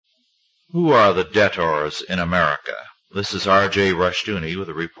Who are the debtors in America? This is R.J. Rushdoony with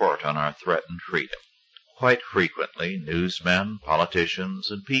a report on our threatened freedom. Quite frequently, newsmen, politicians,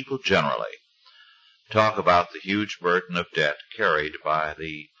 and people generally talk about the huge burden of debt carried by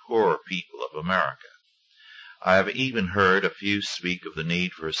the poor people of America. I have even heard a few speak of the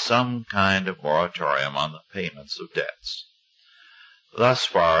need for some kind of moratorium on the payments of debts. Thus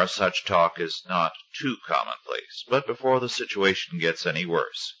far, such talk is not too commonplace, but before the situation gets any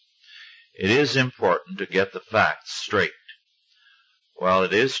worse, it is important to get the facts straight. While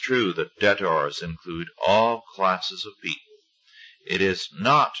it is true that debtors include all classes of people, it is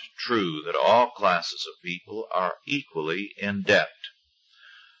not true that all classes of people are equally in debt.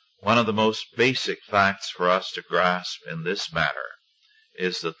 One of the most basic facts for us to grasp in this matter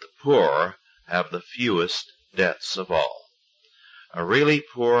is that the poor have the fewest debts of all. A really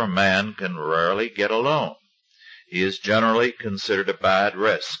poor man can rarely get a loan. He is generally considered a bad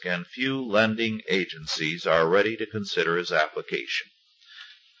risk, and few lending agencies are ready to consider his application.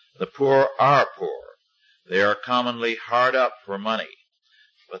 The poor are poor. They are commonly hard up for money,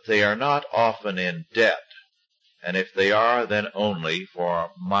 but they are not often in debt, and if they are, then only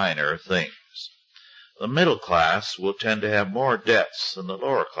for minor things. The middle class will tend to have more debts than the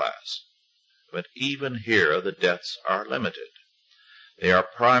lower class, but even here the debts are limited. They are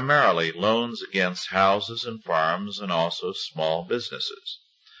primarily loans against houses and farms and also small businesses.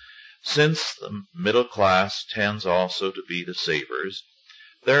 Since the middle class tends also to be the savers,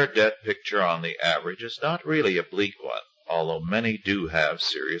 their debt picture on the average is not really a bleak one, although many do have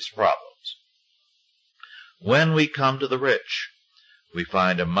serious problems. When we come to the rich, we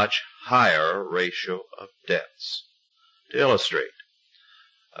find a much higher ratio of debts. To illustrate,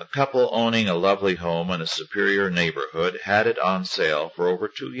 a couple owning a lovely home in a superior neighborhood had it on sale for over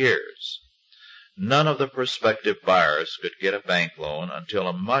 2 years. None of the prospective buyers could get a bank loan until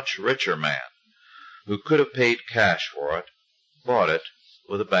a much richer man, who could have paid cash for it, bought it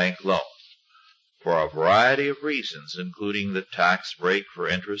with a bank loan. For a variety of reasons, including the tax break for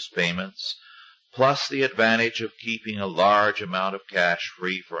interest payments, plus the advantage of keeping a large amount of cash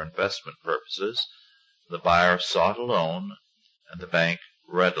free for investment purposes, the buyer sought a loan, and the bank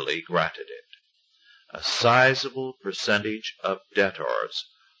readily granted it. A sizable percentage of debtors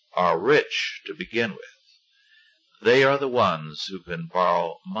are rich to begin with. They are the ones who can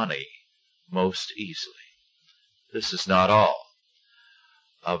borrow money most easily. This is not all.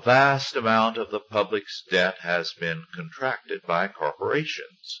 A vast amount of the public's debt has been contracted by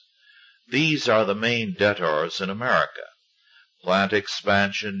corporations. These are the main debtors in America. Plant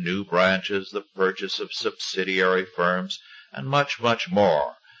expansion, new branches, the purchase of subsidiary firms, and much, much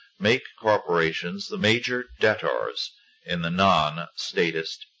more make corporations the major debtors in the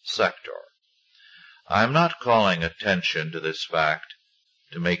non-statist sector. I am not calling attention to this fact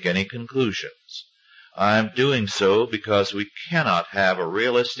to make any conclusions. I am doing so because we cannot have a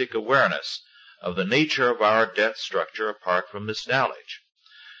realistic awareness of the nature of our debt structure apart from this knowledge.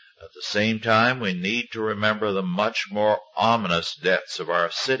 At the same time, we need to remember the much more ominous debts of our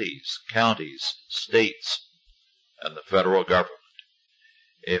cities, counties, states, and the federal government.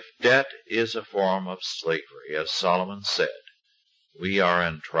 If debt is a form of slavery, as Solomon said, we are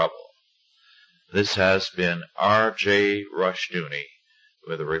in trouble. This has been R.J. Rushdoony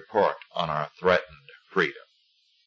with a report on our threatened freedom.